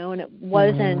 and it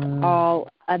wasn't all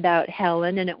about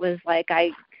Helen. And it was like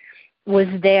I was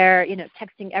there,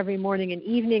 texting every morning and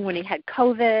evening when he had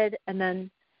COVID. And then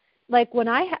like when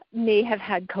I may have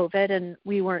had COVID and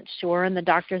we weren't sure and the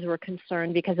doctors were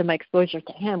concerned because of my exposure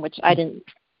to him, which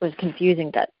was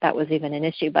confusing that was even an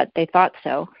issue, but they thought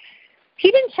so.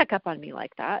 He didn't check up on me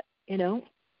like that,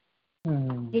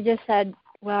 He just said,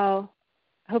 well,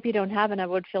 I hope you don't have it. I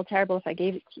would feel terrible if I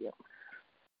gave it to you.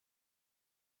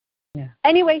 Yeah.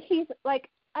 Anyway, he's like,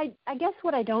 I guess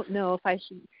what I don't know if I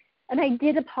should, and I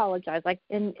did apologize, like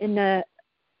in the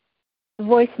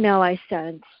voicemail I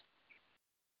sent,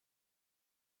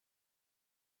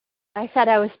 I said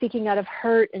I was speaking out of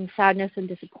hurt and sadness and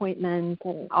disappointment,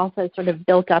 and also sort of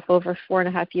built up over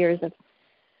 4.5 years of,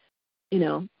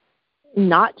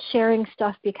 not sharing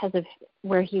stuff because of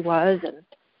where he was,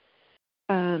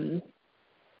 and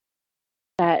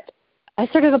that I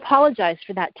sort of apologized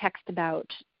for that text about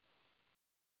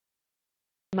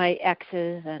my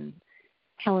exes and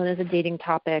Helen as a dating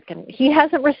topic, and he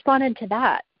hasn't responded to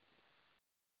that.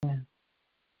 Yeah.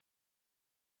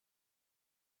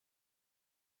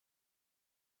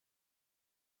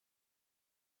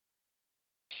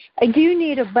 I do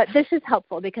need but this is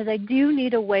helpful because I do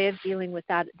need a way of dealing with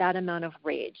that amount of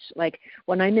rage. Like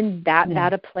when I'm in that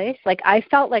bad a place, like I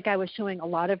felt like I was showing a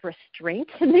lot of restraint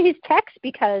in these texts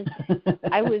because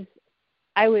I was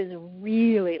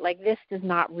really like, this does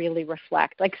not really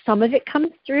reflect. Like some of it comes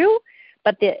through,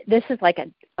 but this is like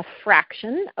a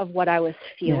fraction of what I was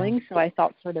feeling. Yeah. So I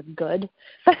felt sort of good.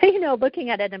 But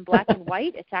looking at it in black and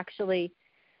white, it's actually,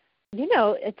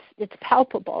 it's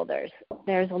palpable. There's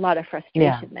a lot of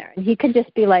frustration there. And he could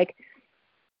just be like,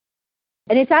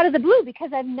 And it's out of the blue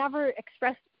because I've never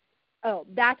expressed, oh,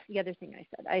 that's the other thing I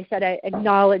said. I said I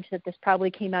acknowledge that this probably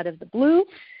came out of the blue,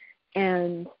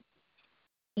 and,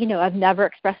 you know, I've never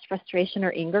expressed frustration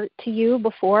or anger to you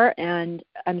before, and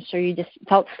I'm sure you just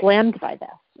felt slammed by this,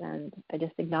 and I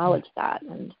just acknowledged that.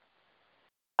 And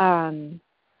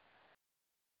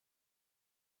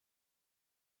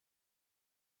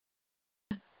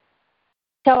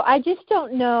so I just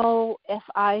don't know if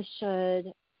I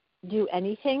should do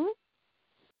anything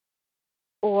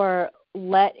or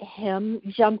let him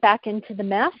jump back into the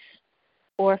mess,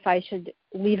 or if I should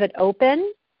leave it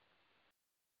open,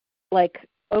 like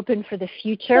open for the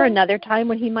future, another time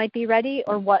when he might be ready,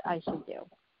 or what I should do.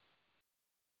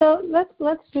 So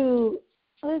let's do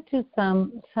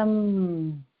some.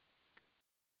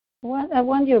 I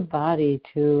want your body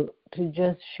to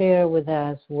just share with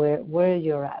us where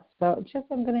you're at. So just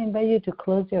I'm going to invite you to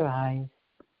close your eyes,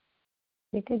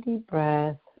 take a deep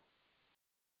breath,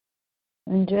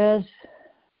 and just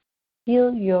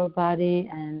feel your body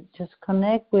and just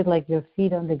connect with like your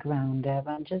feet on the ground, Deb,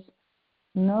 and just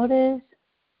notice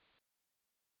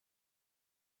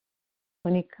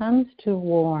when it comes to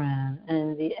Warren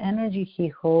and the energy he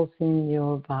holds in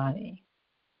your body.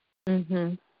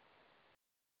 Mm-hmm.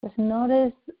 Just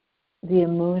notice the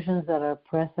emotions that are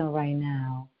present right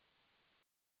now.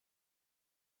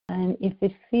 And if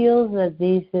it feels that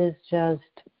this is just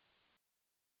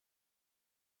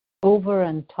over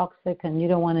and toxic and you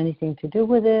don't want anything to do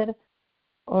with it,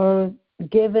 or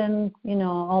given, you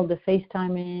know, all the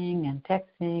FaceTiming and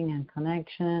texting and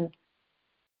connection,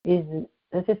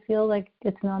 does it feel like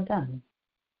it's not done?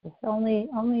 It's only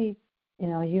you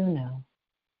know.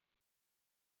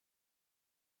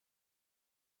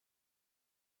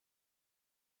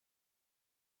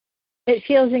 It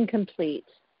feels incomplete.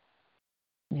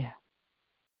 Yeah.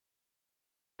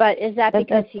 But is that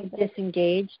because he's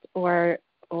disengaged or?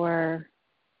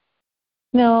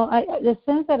 No, the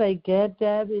sense that I get,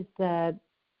 Deb, is that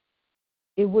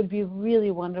it would be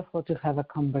really wonderful to have a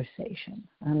conversation,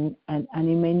 and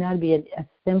it may not be a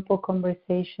simple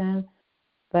conversation,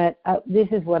 but this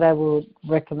is what I would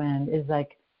recommend: is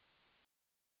like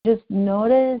just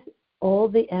notice all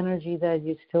the energy that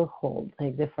you still hold,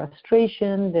 like the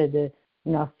frustration, the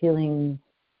feeling,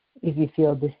 if you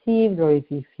feel deceived or if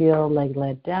you feel like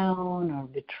let down or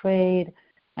betrayed,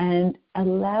 and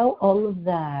allow all of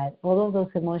those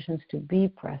emotions to be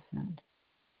present,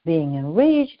 being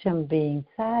enraged and being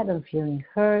sad and feeling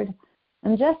hurt,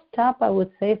 and just tap, I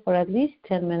would say, for at least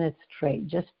 10 minutes straight.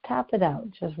 Just tap it out.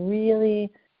 Just really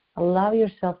allow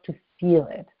yourself to feel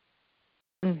it.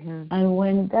 Mm-hmm. And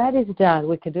when that is done,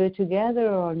 we could do it together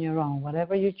or on your own,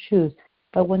 whatever you choose.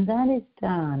 But when that is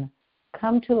done,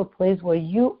 come to a place where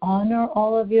you honor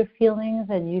all of your feelings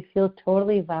and you feel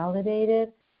totally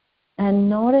validated, and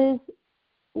notice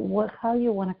how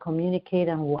you want to communicate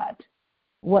and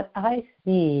what I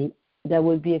see that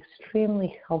would be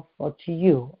extremely helpful to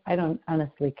you. I don't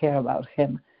honestly care about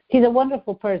him. He's a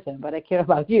wonderful person, but I care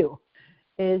about you.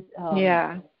 Is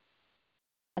a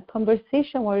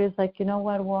conversation where it's like, you know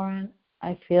what, Warren,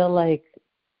 I feel like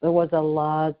there was a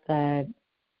lot that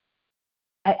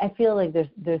I feel like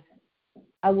there's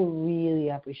I would really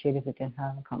appreciate if we can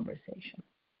have a conversation.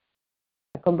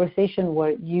 A conversation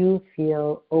where you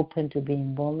feel open to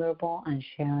being vulnerable and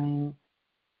sharing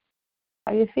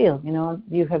how you feel. You know,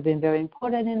 you have been very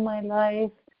important in my life.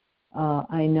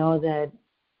 I know that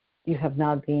you have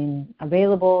not been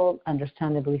available,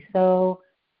 understandably so.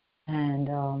 And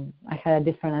I had a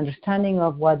different understanding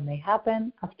of what may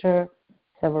happen after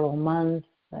several months,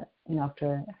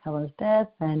 after Helen's death.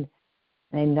 And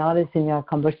I noticed in our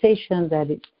conversation that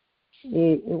it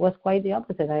was quite the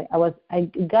opposite.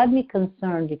 It got me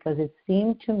concerned because it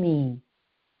seemed to me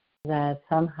that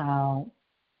somehow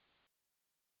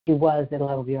he was the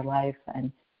love of your life,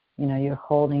 and you're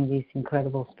holding this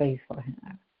incredible space for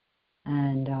him,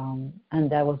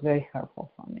 and that was very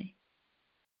hurtful for me.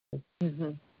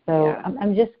 Mm-hmm. So yeah.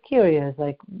 I'm just curious,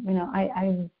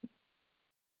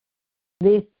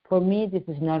 this for me, this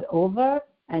is not over,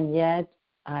 and yet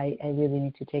I really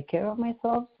need to take care of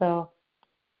myself. So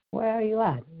where are you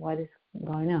at? What is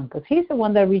going on? Because he's the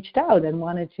one that reached out and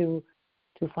wanted to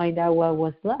find out what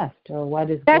was left or what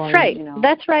is That's going. Right.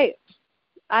 That's right.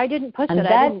 I didn't push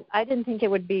it. I didn't think it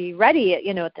would be ready.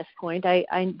 At this point, I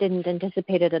didn't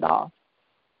anticipate it at all.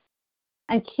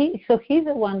 And he's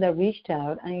the one that reached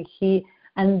out,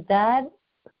 and that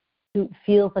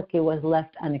feels like it was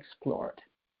left unexplored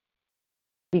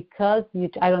because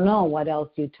I don't know what else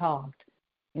you talked.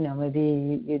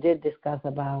 Maybe you did discuss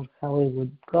about how it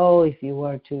would go if you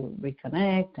were to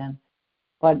reconnect,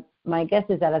 But my guess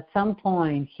is that at some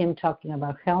point, him talking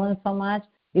about Helen so much,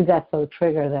 he got so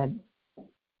triggered that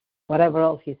whatever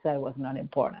else he said was not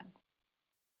important.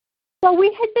 Well,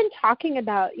 we had been talking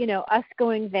about, us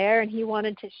going there, and he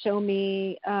wanted to show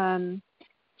me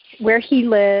where he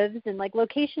lives, and like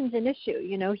location's an issue.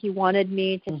 He wanted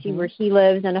me to see where he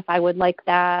lives and if I would like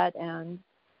that. And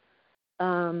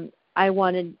I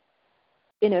wanted,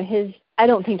 I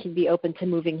don't think he'd be open to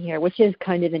moving here, which is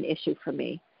kind of an issue for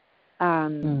me.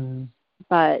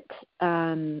 But,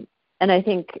 and I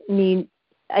think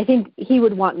he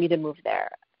would want me to move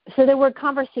there. So there were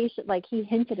conversations, like he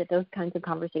hinted at those kinds of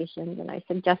conversations, and I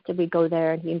suggested we go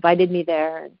there, and he invited me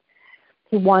there, and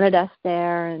he wanted us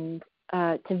there and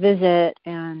to visit,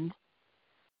 and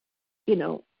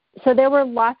so there were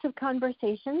lots of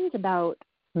conversations about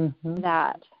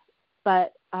that,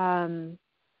 but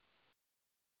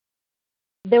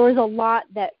there was a lot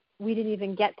that we didn't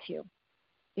even get to,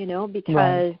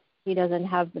 because he doesn't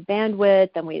have the bandwidth,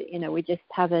 and we just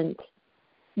haven't.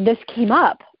 This came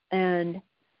up, and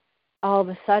all of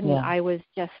a sudden I was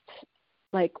just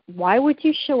like, why would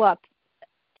you show up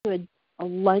to a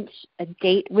lunch, a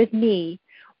date with me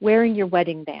wearing your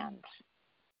wedding bands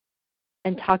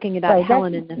and talking about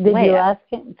Helen in this way? Did you ask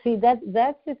him? See, that's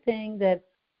the thing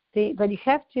but you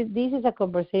have to, this is a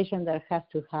conversation that has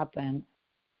to happen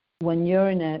when you're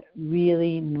in a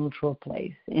really neutral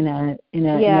place, in a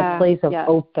place of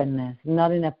openness,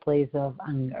 not in a place of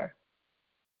anger.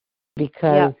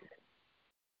 Because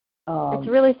it's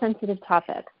a really sensitive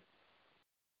topic.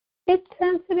 It's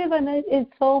sensitive, and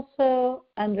it's also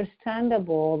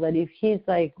understandable that if he's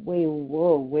like, wait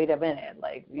a minute,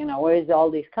 like, where is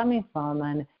all this coming from?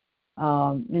 And,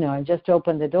 I just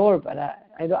opened the door, but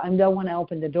I don't want to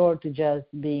open the door to just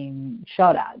being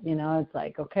shot at, it's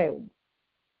like, okay.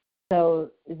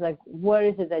 So it's like, where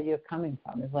is it that you're coming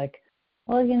from? It's like,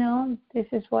 well, this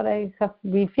is what I have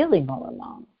been feeling all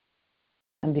along.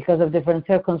 And because of different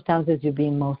circumstances, you've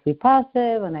been mostly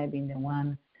passive, and I've been the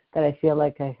one that I feel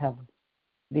like I have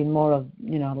been more of,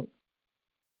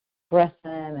 present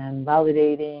and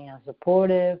validating and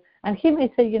supportive. And he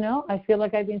may say, I feel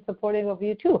like I've been supportive of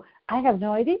you too. I have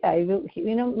no idea.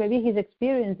 Maybe his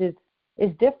experience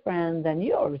is different than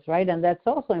yours, right? And that's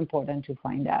also important to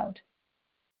find out.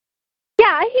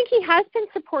 Yeah, I think he has been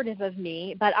supportive of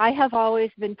me, but I have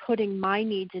always been putting my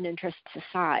needs and interests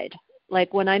aside.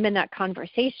 Like when I'm in that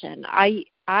conversation, I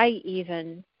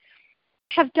even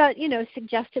have done,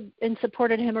 suggested and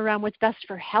supported him around what's best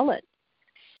for Helen,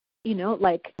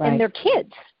 and their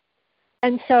kids.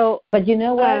 And so, but you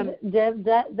know what, Deb,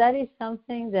 that is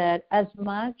something that, as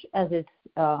much as it's,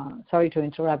 sorry to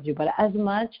interrupt you, but as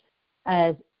much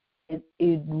as it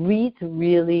reads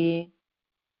really,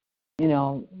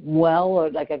 well, or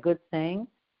like a good thing,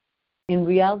 in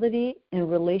reality, in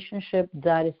relationship,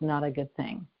 that is not a good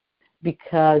thing.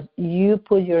 Because you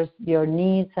put your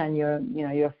needs and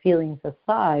your feelings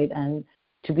aside and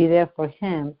to be there for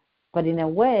him, but in a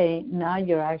way now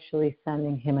you're actually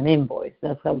sending him an invoice.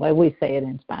 That's why we say it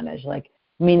in Spanish, like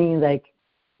meaning like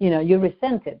you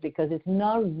resent it because it's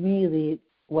not really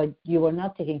what you were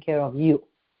not taking care of you,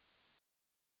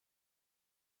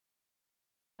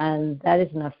 and that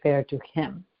is not fair to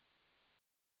him.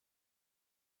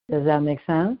 Does that make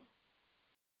sense?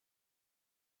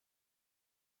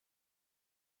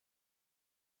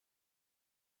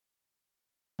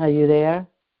 Are you there?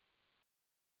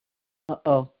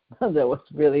 Uh-oh. That was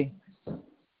really...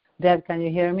 Deb, can you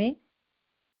hear me?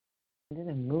 It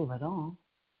didn't move at all.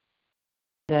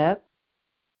 Deb?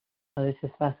 Oh, this is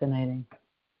fascinating.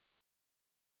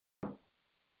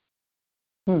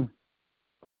 I'm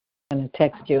going to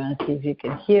text you and see if you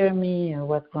can hear me or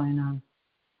what's going on.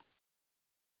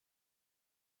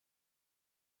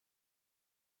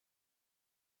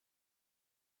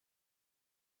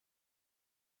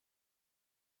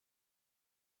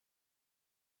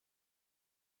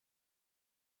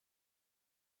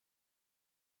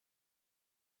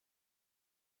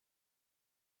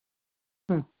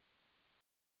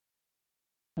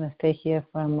 I'm going to stay here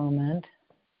for a moment.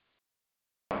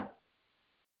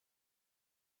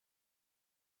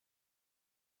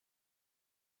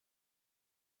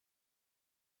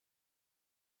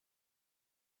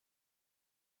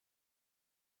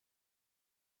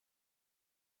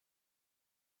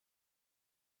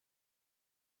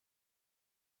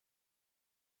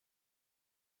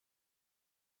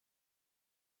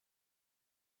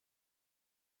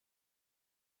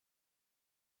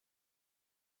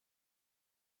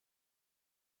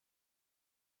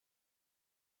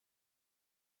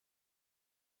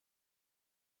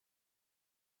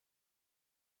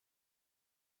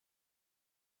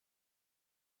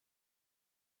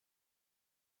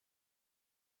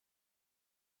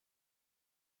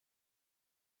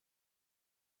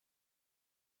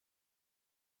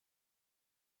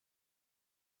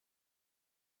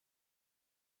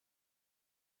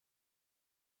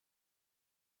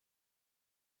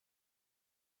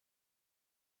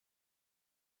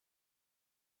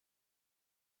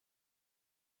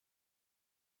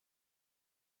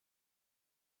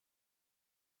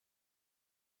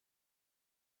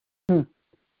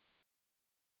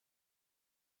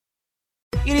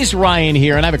 It is Ryan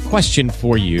here, and I have a question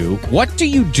for you. What do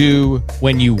you do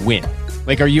when you win?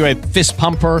 Like, are you a fist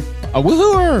pumper, a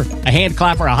woohooer, a hand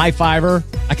clapper, a high fiver?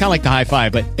 I kind of like the high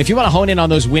five, but if you want to hone in on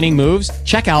those winning moves,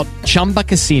 check out Chumba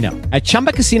Casino. At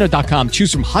ChumbaCasino.com,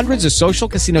 choose from hundreds of social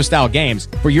casino-style games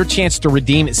for your chance to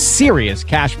redeem serious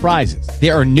cash prizes.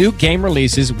 There are new game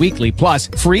releases weekly, plus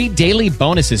free daily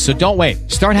bonuses. So don't wait.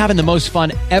 Start having the most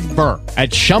fun ever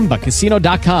at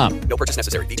ChumbaCasino.com. No purchase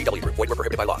necessary. VGW Group. Void where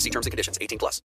prohibited by law. See terms and conditions. 18+.